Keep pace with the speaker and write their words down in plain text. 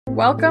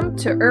Welcome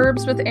to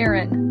Herbs with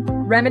Erin,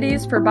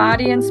 Remedies for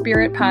Body and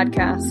Spirit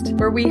podcast,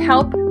 where we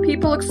help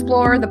people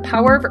explore the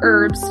power of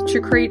herbs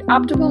to create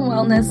optimal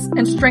wellness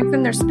and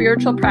strengthen their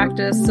spiritual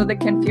practice so they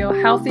can feel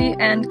healthy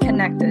and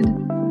connected.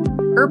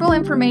 Herbal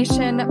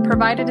information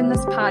provided in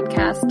this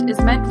podcast is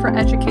meant for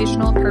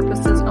educational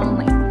purposes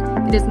only.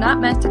 It is not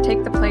meant to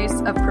take the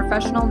place of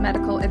professional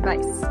medical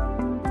advice.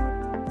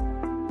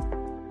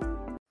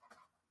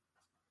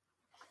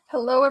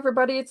 Hello,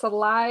 everybody. It's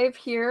Alive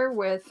here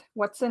with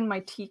What's in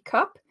My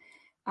Teacup.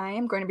 I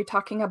am going to be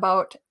talking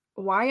about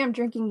why I'm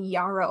drinking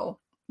yarrow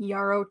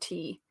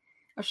tea.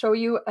 I'll show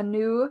you a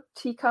new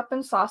teacup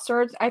and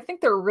saucer. I think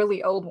they're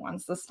really old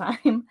ones this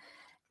time.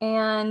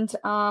 And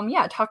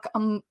talk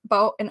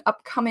about an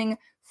upcoming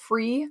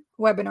free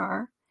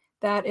webinar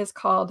that is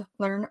called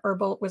Learn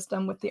Herbal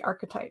Wisdom with the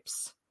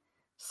Archetypes.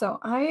 So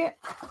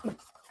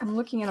I'm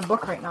looking at a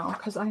book right now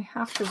because I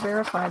have to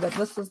verify that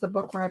this is the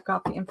book where I've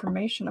got the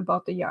information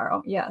about the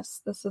yarrow. Yes,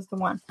 this is the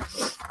one.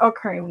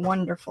 Okay,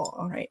 wonderful.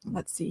 All right,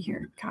 let's see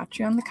here. Got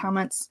you on the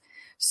comments.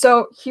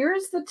 So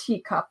here's the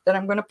teacup that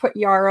I'm going to put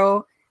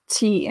yarrow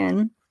tea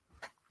in.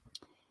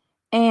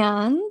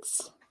 And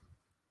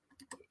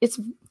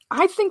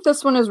I think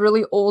this one is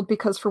really old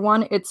because, for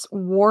one, it's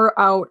wore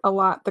out a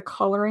lot. The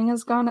coloring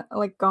is gone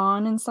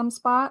in some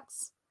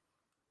spots.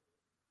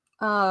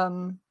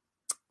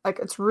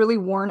 It's really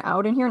worn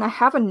out in here. And I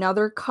have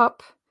another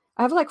cup.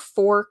 I have like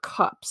 4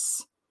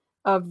 cups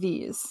of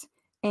these.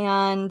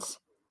 And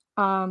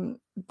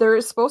there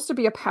is supposed to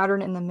be a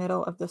pattern in the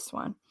middle of this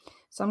one.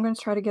 So I'm going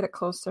to try to get it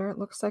closer. It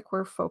looks like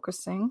we're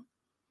focusing.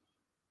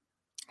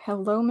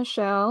 Hello,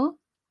 Michelle.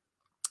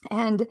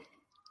 And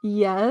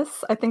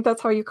yes, I think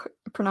that's how you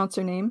pronounce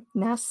your name.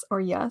 Ness or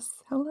yes.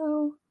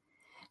 Hello.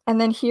 And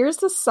then here's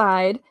the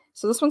side.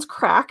 So this one's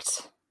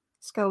cracked.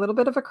 It's got a little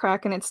bit of a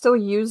crack and it's still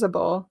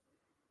usable.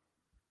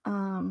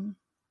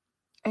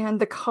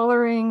 And the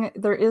coloring,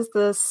 there is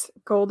this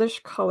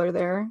goldish color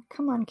there.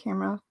 Come on,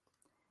 camera.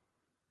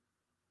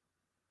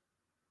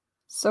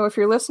 So if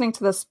you're listening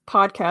to this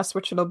podcast,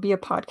 which it'll be a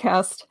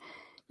podcast,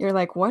 you're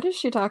like, what is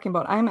she talking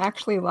about? I'm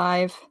actually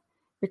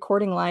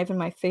recording live in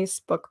my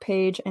Facebook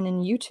page and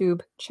in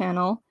YouTube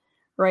channel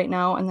right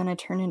now. And then I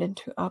turn it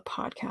into a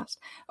podcast.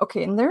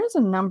 Okay. And there is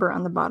a number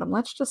on the bottom.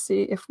 Let's just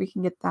see if we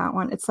can get that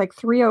one. It's like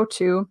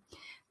 302.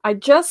 I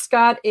just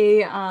got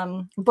a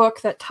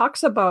book that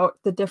talks about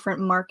the different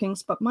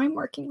markings, but my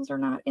markings are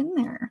not in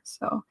there.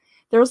 So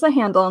there's the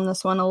handle on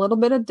this one, a little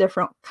bit of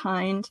different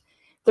kind.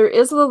 There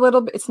is a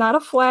little bit, it's not a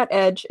flat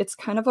edge. It's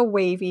kind of a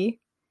wavy,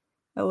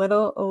 a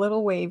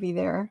little wavy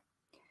there.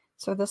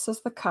 So this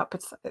is the cup.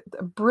 It's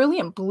a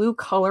brilliant blue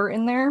color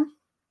in there.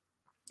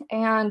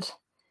 And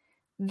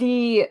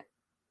there's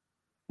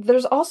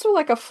also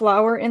like a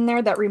flower in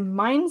there that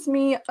reminds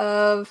me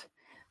of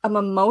a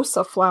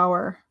mimosa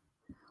flower.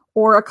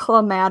 Or a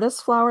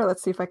clematis flower.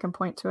 Let's see if I can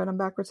point to it. I'm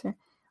backwards here.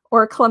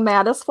 Or a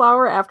clematis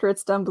flower after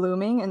it's done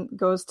blooming and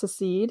goes to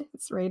seed.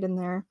 It's right in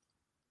there.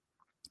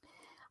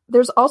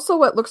 There's also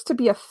what looks to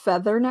be a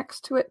feather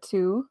next to it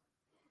too.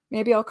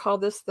 Maybe I'll call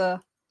this the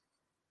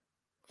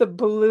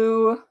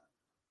blue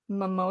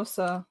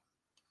mimosa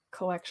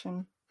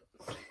collection.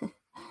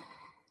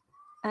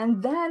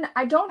 And then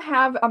I don't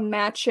have a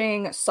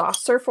matching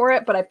saucer for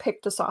it, but I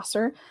picked a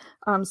saucer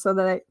so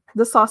that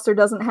the saucer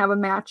doesn't have a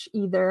match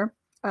either.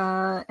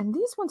 And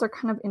these ones are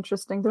kind of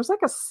interesting. There's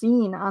like a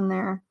scene on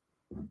there,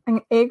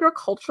 an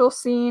agricultural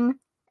scene,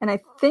 and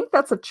I think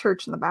that's a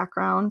church in the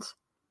background.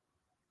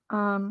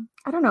 I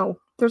don't know.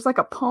 There's like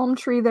a palm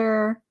tree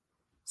there.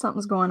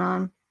 Something's going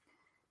on.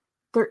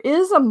 There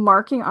is a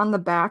marking on the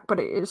back,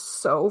 but it is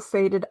so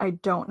faded. I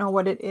don't know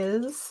what it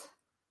is.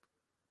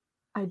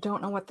 I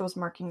don't know what those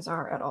markings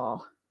are at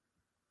all.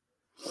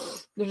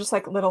 They're just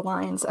like little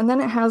lines. And then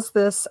it has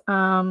this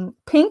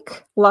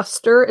pink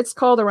luster, it's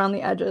called, around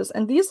the edges.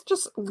 And these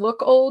just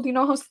look old. You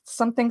know how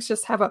some things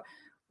just have a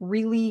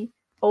really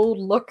old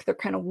look? They're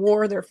kind of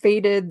wore, they're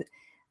faded.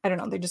 I don't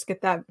know. They just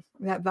get that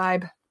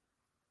vibe.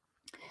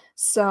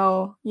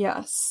 So,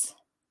 yes.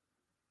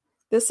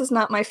 This is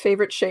not my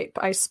favorite shape.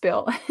 I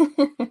spill.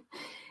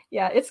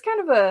 Yeah, it's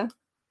kind of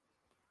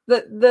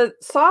the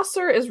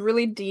saucer is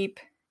really deep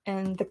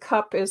and the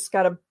cup is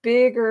got a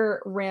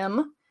bigger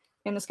rim.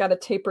 And it's got a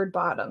tapered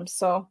bottom.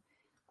 So,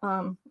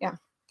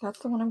 that's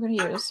the one I'm going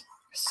to use.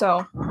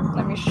 So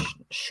let me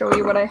show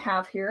you what I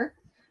have here.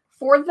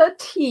 For the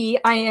tea,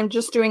 I am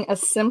just doing a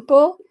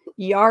simple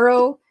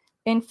yarrow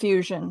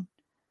infusion.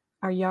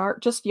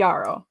 Just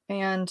yarrow.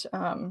 And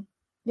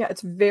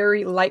it's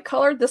very light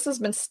colored. This has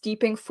been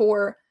steeping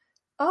for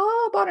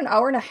about an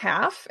hour and a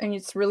half. And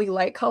it's really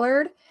light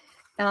colored.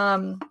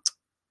 About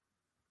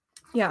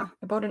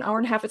an hour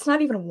and a half. It's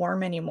not even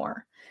warm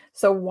anymore.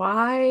 So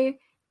why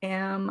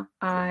am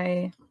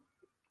I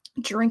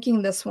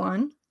drinking this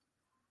one?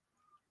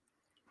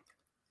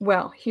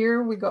 Well,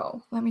 here we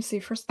go. Let me see.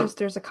 First,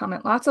 there's a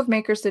comment. Lots of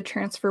makers did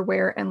transfer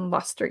wear and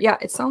luster. Yeah,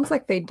 it sounds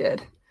like they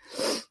did.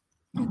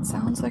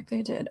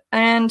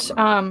 And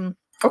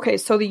okay,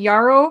 so the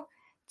yarrow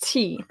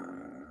tea.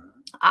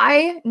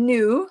 I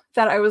knew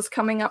that I was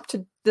coming up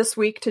to this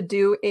week to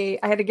do I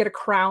had to get a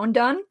crown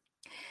done.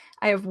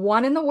 I have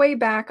one in the way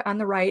back on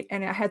the right,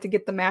 and I had to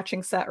get the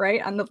matching set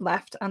right on the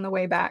left on the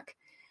way back.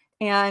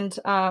 And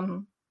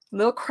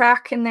little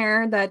crack in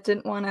there that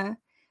didn't want to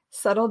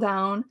settle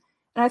down.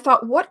 And I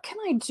thought, what can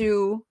I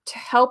do to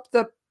help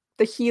the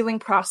healing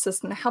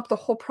process and help the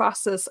whole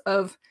process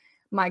of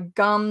my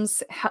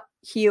gums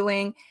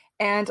healing?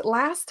 And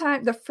last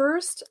time, the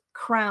first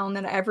crown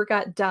that I ever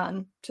got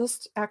done,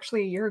 just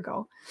actually a year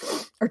ago,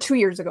 or 2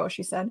 years ago,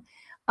 she said,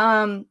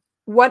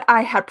 what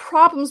I had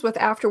problems with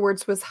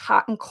afterwards was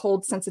hot and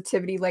cold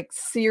sensitivity, like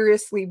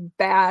seriously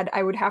bad.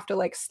 I would have to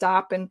like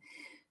stop and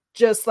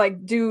just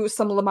like do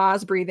some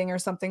Lamaze breathing or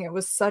something. It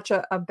was such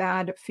a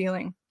bad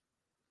feeling.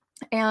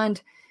 And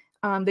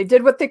they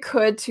did what they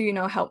could to, you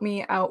know, help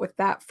me out with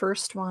that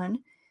first one.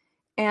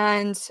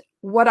 And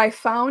what I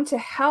found to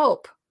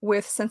help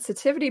with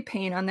sensitivity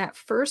pain on that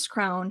first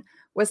crown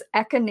was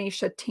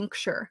echinacea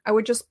tincture. I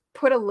would just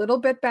put a little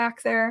bit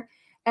back there,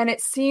 and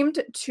it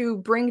seemed to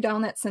bring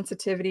down that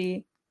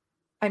sensitivity.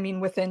 I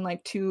mean, within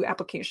like 2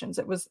 applications.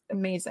 It was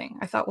amazing.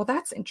 I thought, well,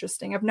 that's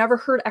interesting. I've never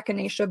heard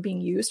echinacea being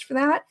used for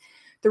that.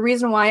 The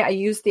reason why I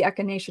used the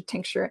echinacea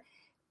tincture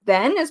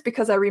then is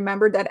because I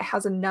remembered that it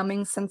has a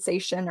numbing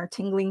sensation or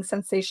tingling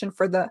sensation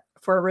for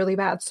a really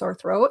bad sore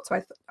throat.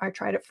 So I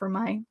tried it for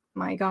my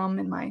gum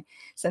and my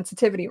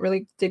sensitivity. It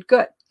really did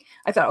good.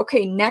 I thought,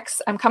 okay,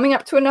 next I'm coming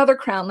up to another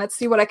crown. Let's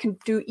see what I can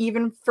do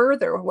even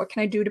further. What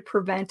can I do to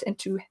prevent and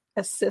to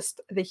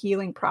assist the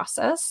healing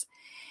process?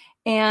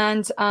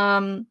 And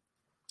I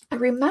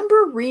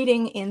remember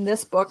reading in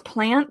this book,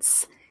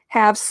 Plants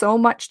Have So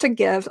Much to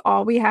Give.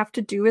 All We Have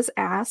to Do Is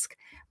Ask,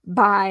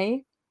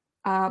 by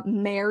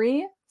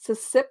Mary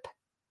Cecip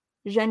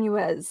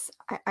Genuez.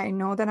 I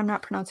know that I'm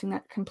not pronouncing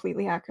that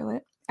completely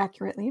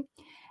accurately.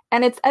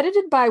 And it's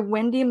edited by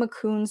Wendy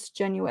McCoons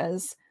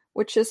Genuez,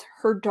 which is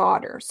her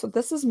daughter. So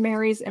this is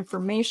Mary's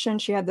information.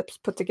 She had this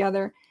put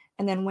together,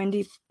 and then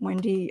Wendy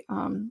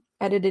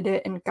edited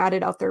it and got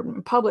it out there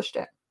and published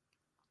it.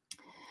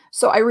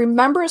 So I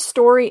remember a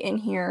story in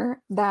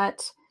here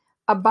that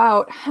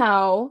about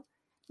how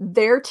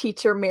their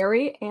teacher,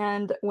 Mary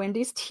and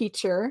Wendy's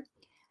teacher,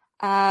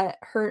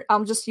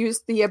 I'll just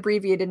use the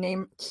abbreviated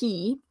name,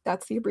 Key.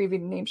 That's the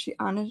abbreviated name.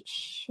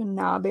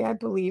 Anishinaabe, I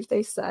believe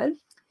they said.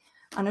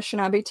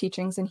 Anishinaabe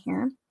teachings in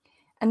here.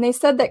 And they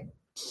said that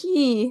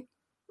Key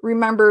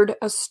remembered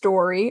a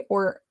story,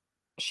 or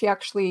she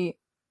actually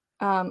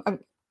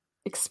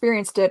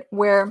experienced it,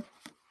 where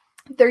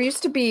there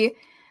used to be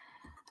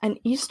an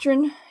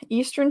Eastern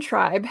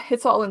tribe.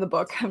 It's all in the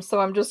book,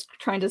 so I'm just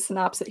trying to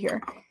synopsis it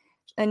here.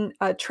 And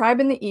a tribe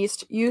in the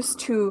East used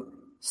to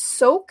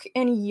soak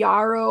in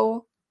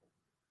yarrow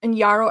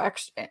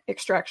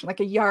extraction, like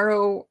a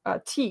yarrow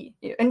tea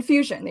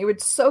infusion. They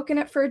would soak in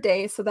it for a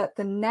day so that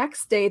the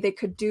next day they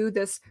could do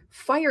this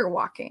fire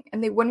walking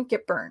and they wouldn't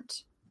get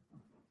burned.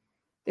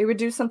 They would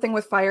do something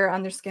with fire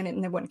on their skin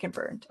and they wouldn't get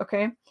burned.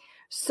 Okay.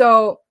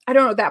 So I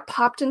don't know, that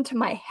popped into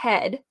my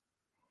head.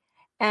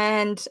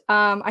 And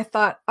I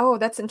thought, oh,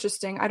 that's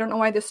interesting. I don't know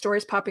why this story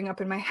is popping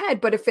up in my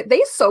head, but if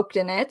they soaked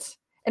in it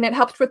and it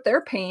helped with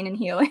their pain and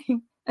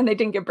healing and they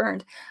didn't get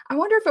burned, I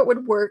wonder if it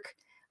would work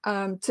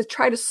to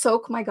try to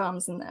soak my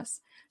gums in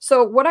this.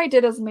 So what I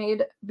did is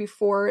made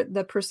before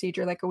the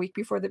procedure, like a week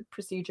before the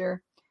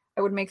procedure,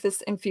 I would make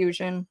this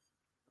infusion,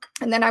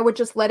 and then I would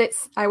just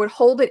I would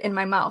hold it in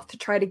my mouth to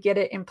try to get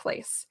it in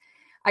place.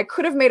 I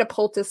could have made a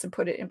poultice and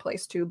put it in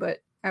place too, but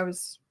I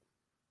was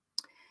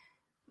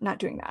not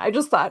doing that.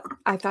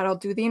 I thought I'll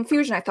do the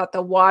infusion. I thought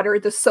the water,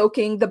 the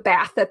soaking, the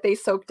bath that they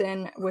soaked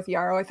in with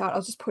yarrow, I thought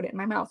I'll just put it in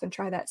my mouth and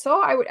try that.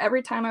 So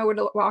every time I would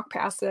walk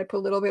past it, I put a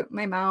little bit in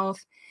my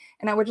mouth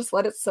and I would just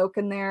let it soak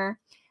in there.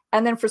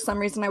 And then for some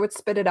reason I would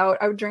spit it out.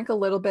 I would drink a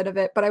little bit of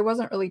it, but I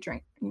wasn't really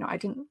I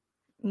didn't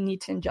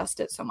need to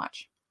ingest it so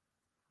much.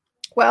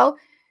 Well,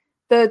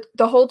 the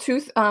whole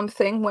tooth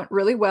thing went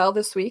really well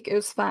this week. It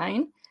was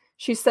fine.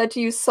 She said to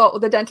use salt.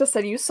 The dentist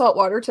said use salt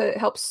water to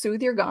help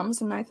soothe your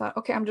gums. And I thought,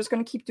 okay, I'm just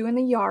going to keep doing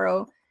the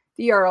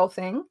yarrow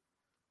thing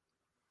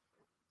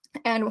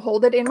and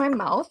hold it in my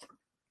mouth.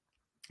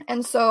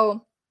 And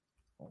so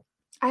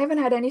I haven't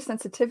had any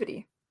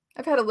sensitivity.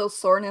 I've had a little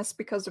soreness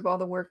because of all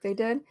the work they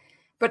did.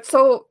 But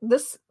so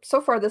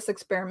far this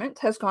experiment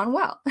has gone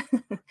well.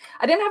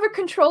 I didn't have a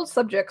controlled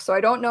subject, so I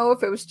don't know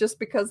if it was just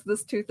because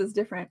this tooth is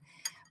different.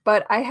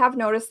 But I have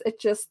noticed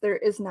there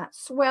is not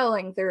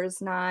swelling. There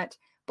is not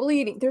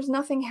bleeding. There's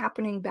nothing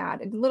happening bad.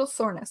 A little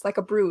soreness, like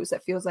a bruise,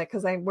 it feels like,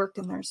 because I worked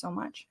in there so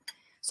much.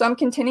 So I'm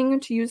continuing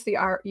to use the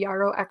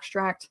yarrow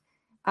extract,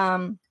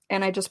 and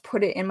I just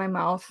put it in my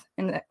mouth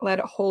and let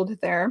it hold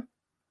there.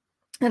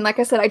 And like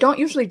I said, I don't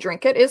usually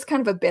drink it. It is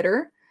kind of a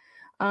bitter.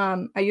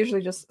 I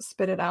usually just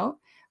spit it out.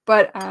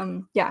 But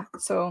yeah,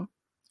 so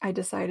I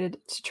decided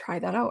to try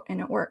that out, and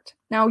it worked.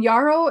 Now,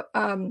 yarrow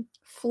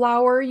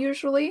flower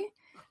usually,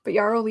 but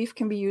yarrow leaf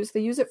can be used. They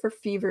use it for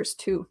fevers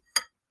too.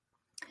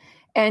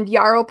 And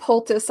yarrow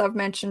poultice, I've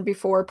mentioned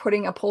before,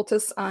 putting a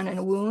poultice on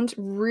a wound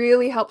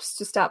really helps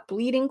to stop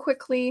bleeding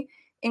quickly.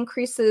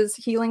 increases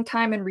healing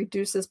time and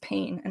reduces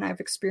pain. And I've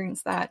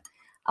experienced that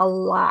a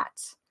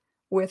lot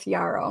with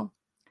yarrow.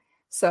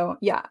 So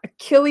yeah,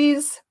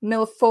 Achilles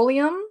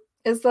millefolium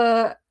is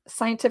the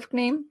scientific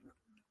name.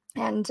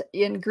 And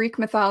in Greek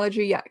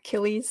mythology, yeah,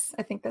 Achilles,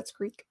 I think that's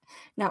Greek,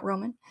 not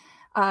Roman.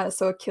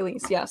 So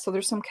Achilles, yeah. So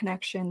there's some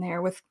connection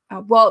there with,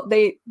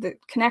 the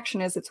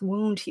connection is it's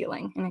wound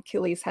healing, and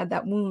Achilles had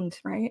that wound,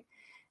 right?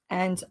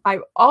 And I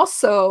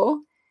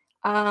also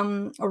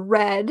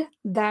read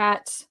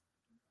that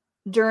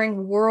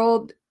during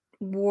World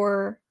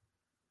War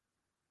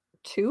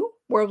II,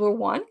 World War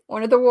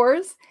one of the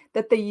wars,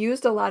 that they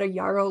used a lot of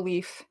yarrow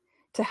leaf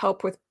to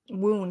help with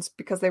wounds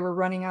because they were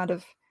running out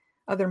of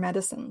other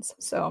medicines.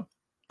 So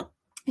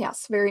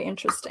yes, very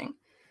interesting.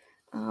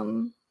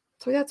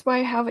 So that's why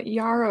I have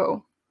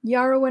yarrow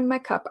in my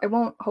cup. I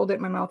won't hold it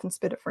in my mouth and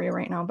spit it for you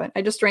right now, but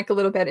I just drank a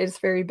little bit. It's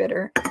very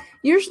bitter.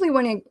 Usually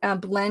when I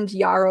blend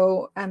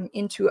yarrow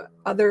into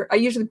I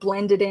usually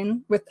blend it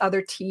in with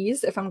other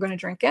teas if I'm going to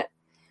drink it,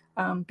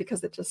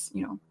 because it just,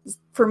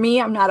 for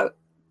me, I'm not a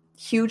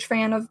huge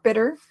fan of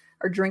bitter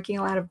or drinking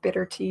a lot of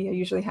bitter tea. I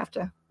usually have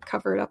to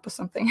cover it up with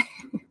something.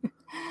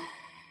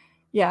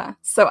 Yeah.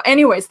 So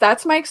anyways,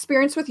 that's my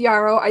experience with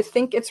yarrow. I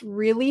think it's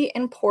really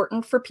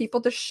important for people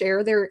to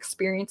share their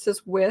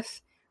experiences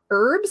with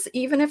herbs,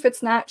 even if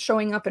it's not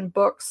showing up in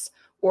books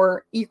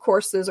or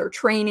e-courses or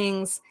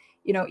trainings,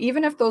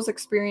 even if those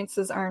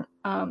experiences aren't,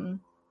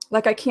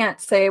 like I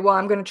can't say, well,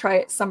 I'm going to try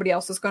it. Somebody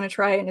else is going to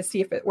try it and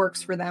see if it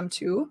works for them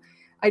too.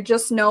 I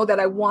just know that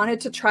I wanted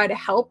to try to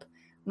help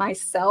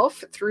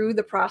myself through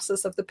the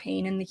process of the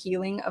pain and the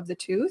healing of the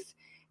tooth.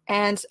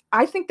 And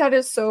I think that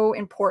is so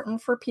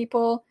important for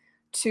people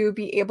to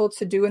be able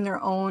to do in their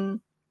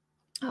own,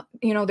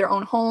 their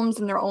own homes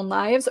and their own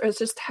lives, or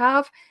just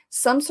have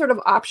some sort of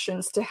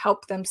options to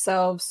help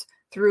themselves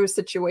through a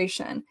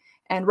situation.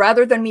 And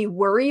rather than me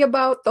worry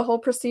about the whole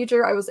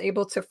procedure, I was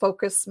able to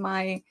focus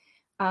my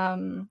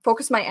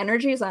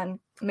energies on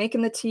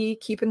making the tea,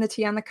 keeping the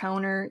tea on the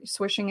counter,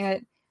 swishing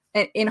it,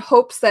 in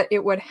hopes that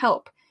it would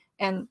help.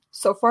 And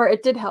so far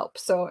it did help.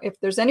 So if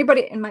there's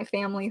anybody in my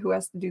family who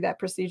has to do that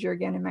procedure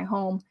again in my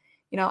home,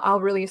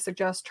 I'll really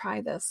suggest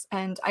try this.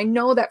 And I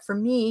know that for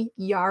me,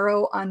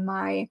 yarrow on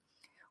my,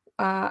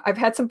 I've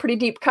had some pretty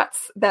deep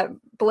cuts that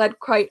bled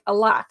quite a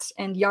lot,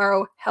 and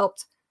yarrow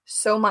helped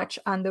so much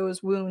on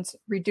those wounds,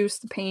 reduce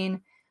the pain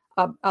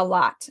a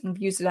lot, and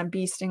use it on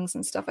bee stings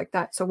and stuff like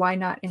that. So why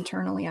not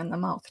internally on the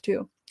mouth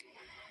too?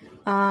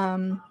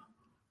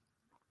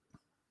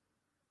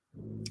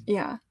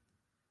 Yeah.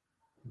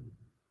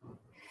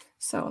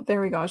 So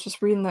there we go. I was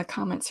just reading the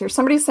comments here.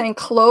 Somebody's saying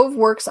clove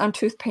works on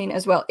tooth pain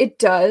as well. It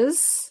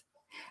does.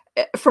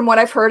 From what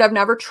I've heard, I've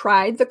never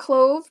tried the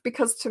clove,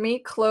 because to me,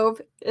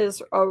 clove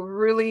is a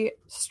really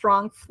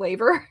strong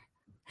flavor.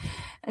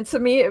 And to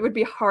me, it would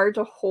be hard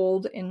to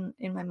hold in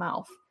my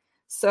mouth.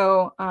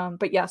 So,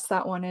 but yes,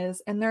 that one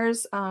is. And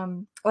there's,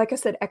 like I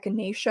said,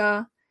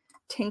 echinacea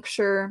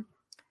tincture,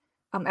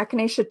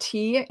 echinacea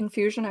tea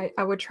infusion.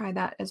 I would try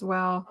that as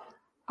well.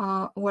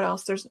 What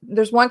else?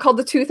 There's one called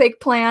the toothache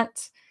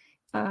plant.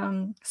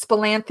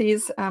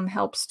 Spilanthes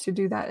helps to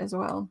do that as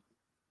well.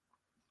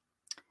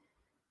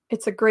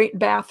 It's a great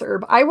bath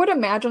herb. I would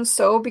imagine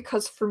so,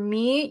 because for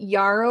me,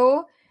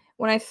 yarrow,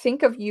 when I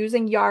think of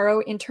using yarrow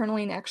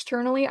internally and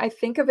externally, I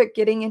think of it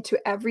getting into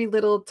every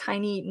little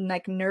tiny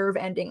like nerve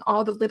ending,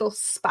 all the little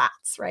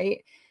spots,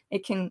 right?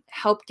 It can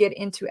help get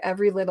into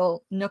every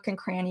little nook and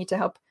cranny to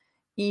help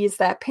ease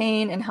that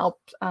pain and help,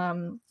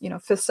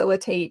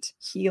 facilitate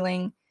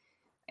healing.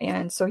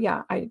 And so,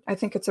 yeah, I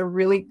think it's a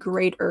really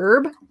great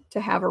herb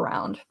to have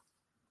around.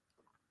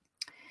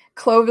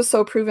 Clove is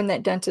so proven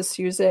that dentists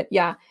use it.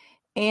 Yeah.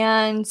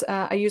 And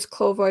I use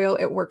clove oil.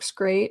 It works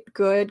great.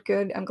 Good.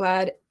 I'm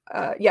glad.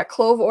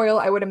 Clove oil,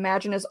 I would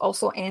imagine, is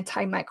also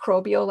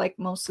antimicrobial, like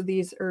most of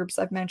these herbs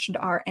I've mentioned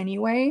are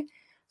anyway.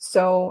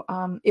 So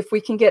if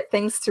we can get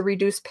things to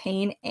reduce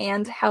pain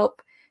and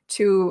help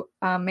to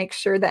make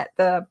sure that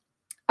the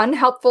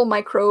unhelpful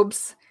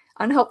microbes,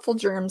 unhelpful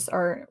germs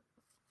are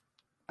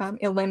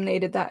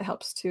eliminated, that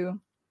helps too.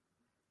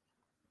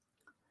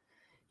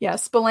 Yeah,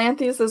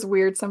 Spilanthes is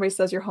weird. Somebody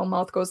says your whole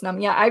mouth goes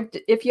numb. Yeah,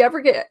 if you ever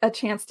get a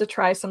chance to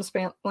try some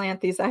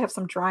Spilanthes, I have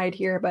some dried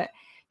here, but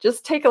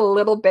just take a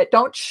little bit.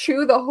 Don't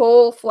chew the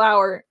whole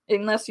flower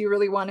unless you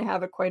really want to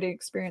have a quite an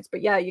experience.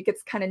 But yeah, you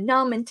get kind of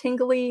numb and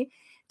tingly. It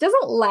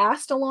doesn't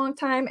last a long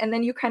time, and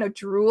then you kind of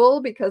drool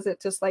because it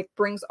just like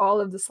brings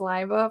all of the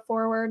saliva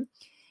forward.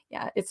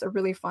 Yeah, it's a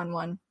really fun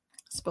one,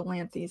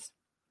 Spilanthes.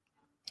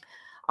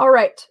 All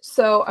right,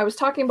 so I was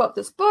talking about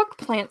this book.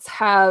 Plants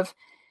have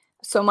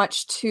so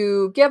much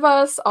to give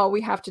us. All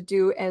we have to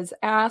do is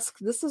ask.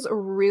 This is a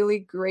really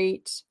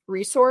great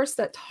resource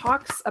that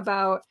talks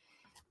about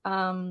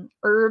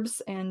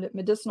herbs and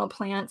medicinal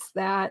plants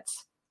that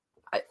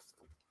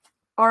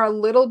are a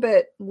little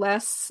bit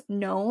less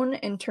known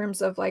in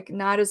terms of like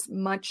not as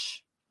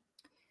much.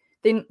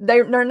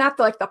 They're not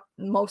like the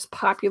most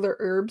popular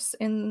herbs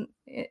in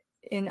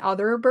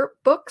other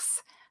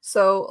books.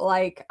 So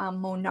like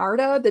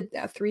Monarda,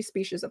 the 3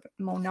 species of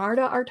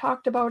Monarda are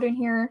talked about in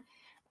here.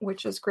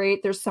 which is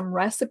great. There's some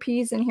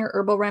recipes in here,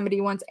 herbal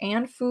remedy ones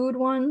and food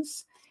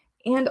ones.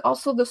 And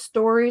also the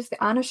stories, the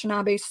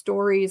Anishinaabe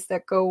stories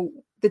that go,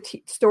 the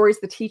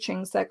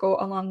teachings that go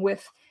along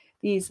with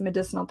these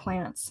medicinal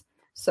plants.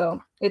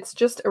 So it's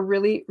just a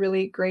really,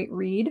 really great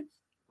read.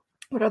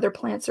 What other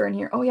plants are in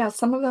here? Oh yeah,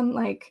 some of them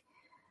like,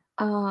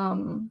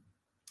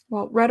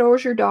 red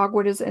osier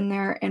dogwood is in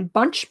there, and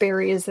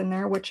bunchberry is in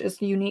there, which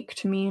is unique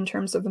to me in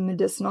terms of a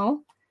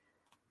medicinal.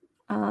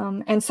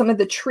 And some of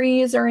the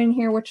trees are in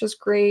here, which is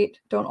great.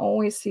 Don't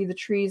always see the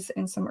trees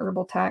in some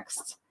herbal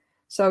texts.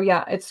 So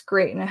yeah, it's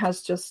great. And it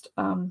has just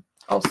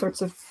all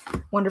sorts of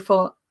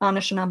wonderful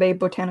Anishinaabe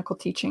botanical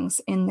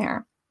teachings in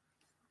there.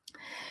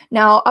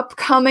 Now,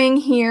 upcoming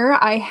here,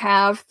 I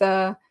have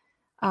the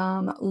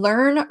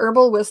Learn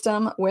Herbal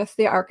Wisdom with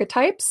the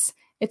Archetypes.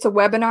 It's a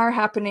webinar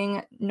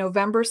happening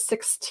November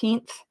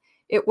 16th.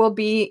 It will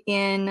be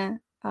in,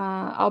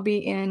 I'll be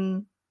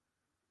in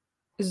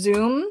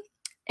Zoom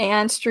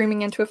and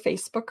streaming into a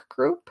Facebook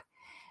group.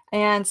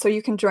 And so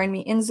you can join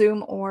me in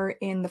Zoom or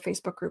in the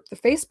Facebook group. The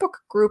Facebook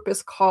group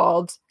is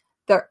called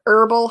The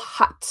Herbal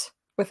Hut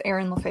with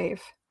Erin LaFave.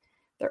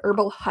 The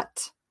Herbal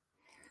Hut.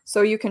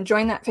 So you can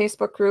join that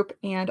Facebook group.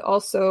 And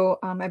also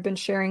I've been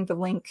sharing the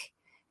link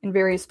in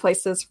various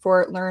places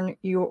for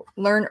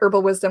Learn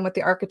Herbal Wisdom with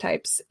the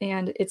Archetypes.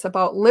 And it's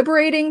about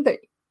liberating the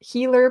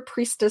healer,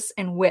 priestess,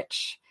 and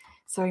witch.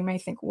 So you may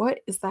think, what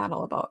is that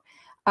all about?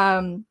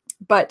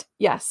 But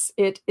yes,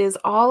 it is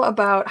all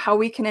about how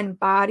we can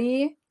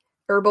embody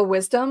herbal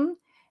wisdom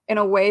in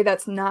a way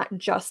that's not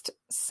just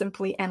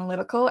simply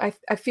analytical.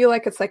 I feel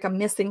like it's like a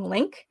missing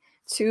link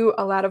to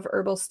a lot of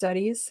herbal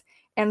studies.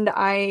 And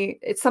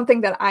it's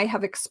something that I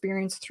have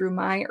experienced through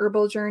my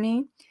herbal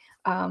journey.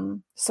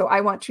 So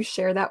I want to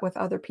share that with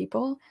other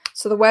people.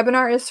 So the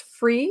webinar is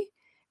free.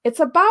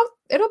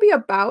 It'll be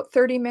about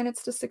 30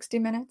 minutes to 60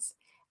 minutes.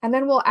 And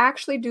then we'll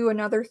actually do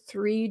another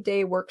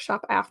 3-day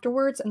workshop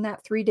afterwards. And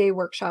that 3-day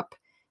workshop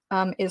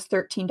is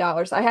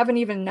 $13. I haven't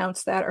even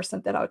announced that or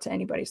sent that out to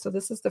anybody. So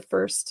this is the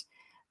first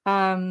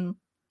announcement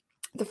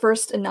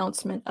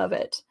of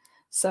it.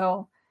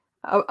 So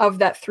of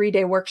that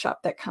 3-day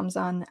workshop that comes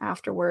on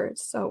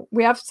afterwards. So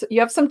you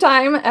have some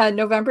time,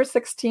 November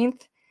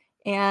 16th.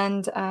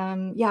 And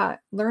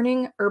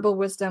learning herbal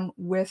wisdom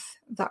with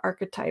the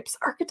archetypes.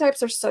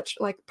 Archetypes are such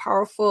like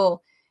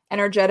powerful,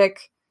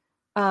 energetic,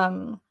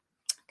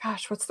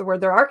 what's the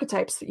word? They're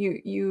archetypes.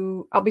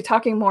 I'll be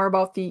talking more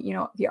about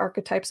the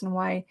archetypes and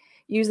why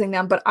using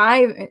them. But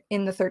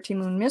in the 13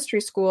 Moon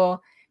Mystery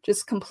School,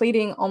 just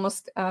completed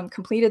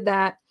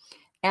that.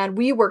 And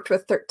we worked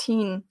with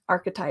 13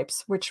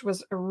 archetypes, which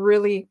was a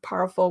really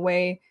powerful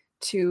way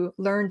to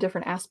learn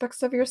different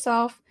aspects of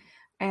yourself.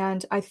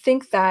 And I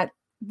think that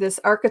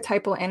this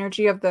archetypal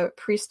energy of the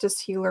priestess,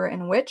 healer,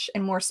 and witch,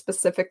 and more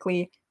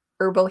specifically,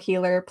 herbal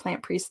healer,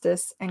 plant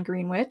priestess, and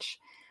green witch,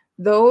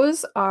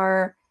 those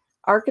are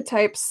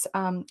archetypes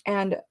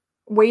and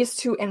ways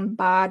to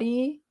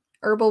embody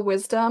herbal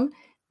wisdom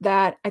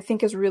that I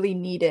think is really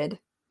needed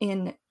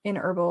in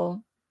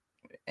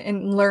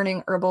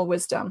learning herbal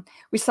wisdom.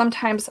 We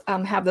sometimes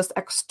have this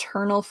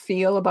external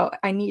feel about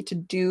I need to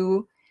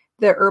do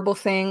the herbal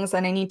things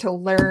and I need to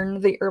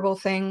learn the herbal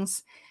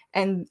things.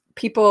 And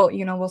people,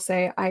 will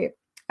say, I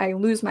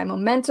lose my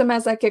momentum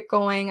as I get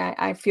going.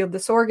 I feel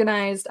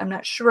disorganized. I'm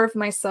not sure of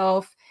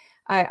myself.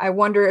 I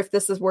wonder if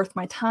this is worth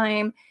my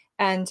time.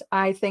 And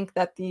I think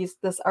that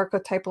this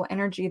archetypal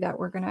energy that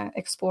we're going to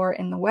explore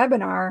in the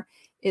webinar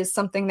is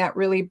something that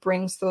really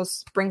brings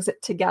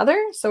it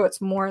together. So it's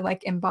more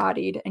like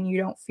embodied and you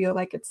don't feel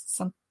like it's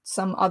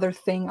some other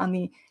thing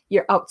on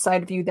your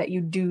outside view that you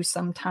do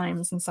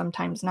sometimes and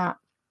sometimes not.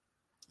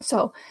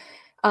 So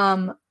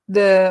I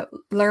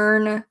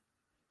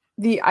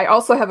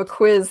also have a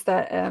quiz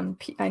that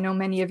I know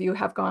many of you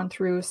have gone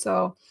through.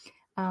 So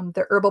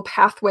the Herbal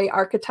Pathway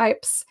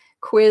Archetypes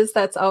quiz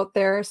that's out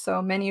there.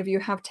 So many of you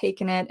have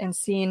taken it and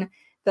seen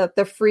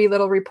the free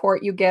little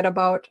report you get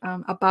about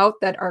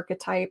that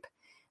archetype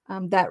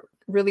that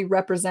really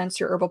represents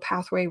your herbal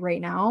pathway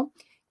right now.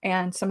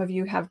 And some of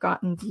you have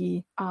gotten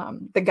the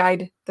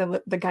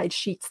guide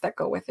sheets that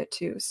go with it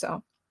too.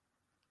 So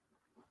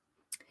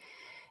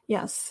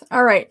yes.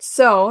 All right.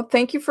 So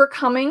thank you for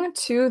coming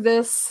to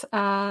this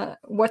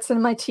What's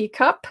in My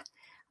Teacup.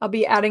 I'll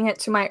be adding it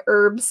to my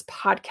herbs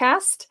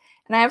podcast.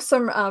 And I have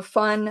some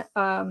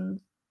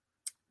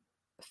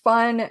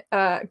fun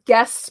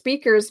guest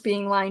speakers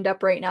being lined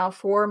up right now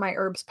for my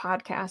herbs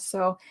podcast.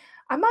 So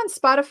I'm on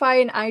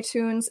Spotify and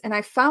iTunes, and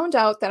I found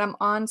out that I'm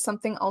on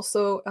something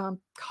also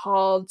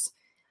called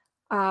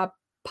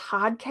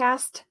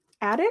Podcast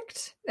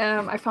Addict.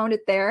 I found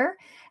it there.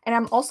 And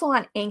I'm also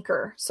on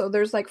Anchor. So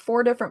there's like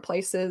 4 different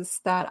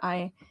places that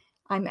I'm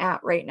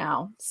at right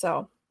now.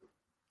 So,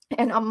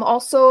 and I'm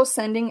also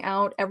sending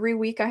out every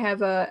week. I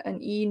have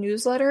an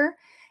e-newsletter.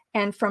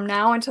 And from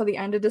now until the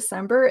end of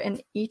December,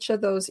 in each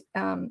of those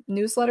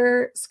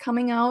newsletters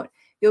coming out,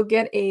 you'll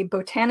get a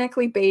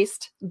botanically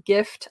based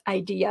gift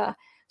idea.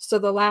 So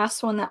the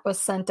last one that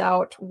was sent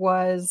out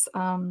was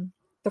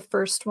the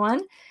first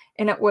one.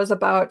 and it was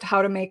about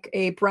how to make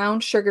a brown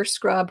sugar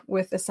scrub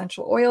with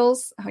essential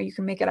oils, how you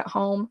can make it at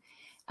home.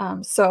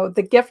 So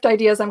the gift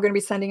ideas I'm going to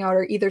be sending out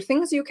are either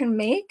things you can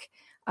make,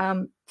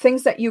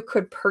 things that you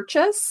could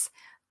purchase,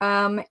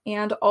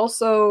 and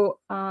also,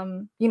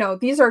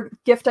 these are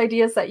gift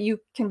ideas that you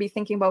can be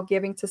thinking about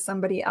giving to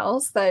somebody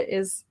else that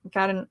is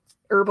got an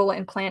herbal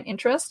and plant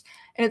interest.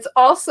 And it's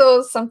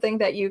also something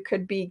that you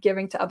could be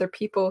giving to other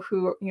people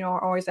who,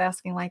 are always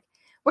asking, like,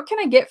 what can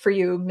I get for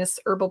you, Miss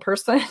Herbal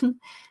Person?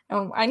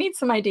 I need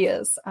some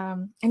ideas.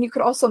 And you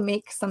could also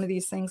make some of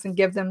these things and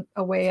give them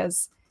away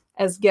as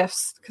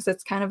gifts, because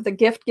it's kind of the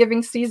gift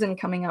giving season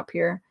coming up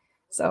here.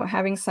 So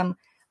having some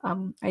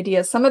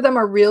ideas. Some of them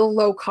are real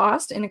low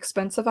cost,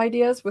 inexpensive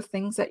ideas with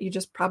things that you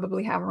just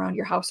probably have around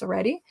your house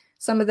already.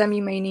 Some of them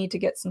you may need to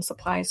get some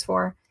supplies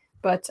for,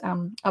 but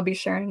I'll be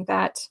sharing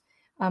that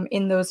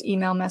in those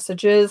email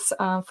messages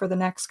for the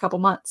next couple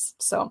months.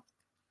 So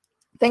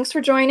thanks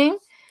for joining,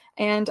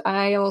 and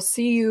I will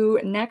see you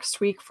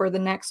next week for the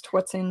next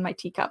What's in My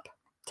Teacup.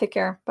 Take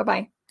care.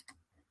 Bye-bye.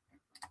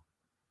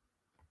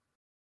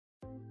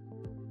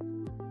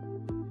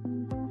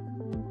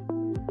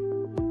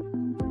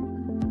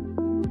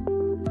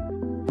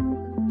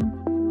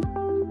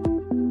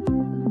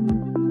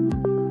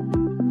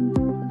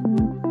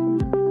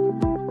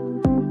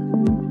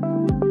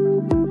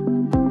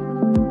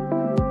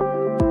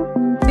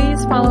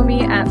 Follow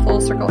me at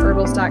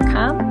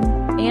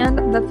FullCircleHerbals.com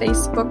and the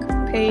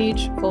Facebook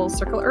page Full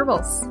Circle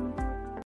Herbals.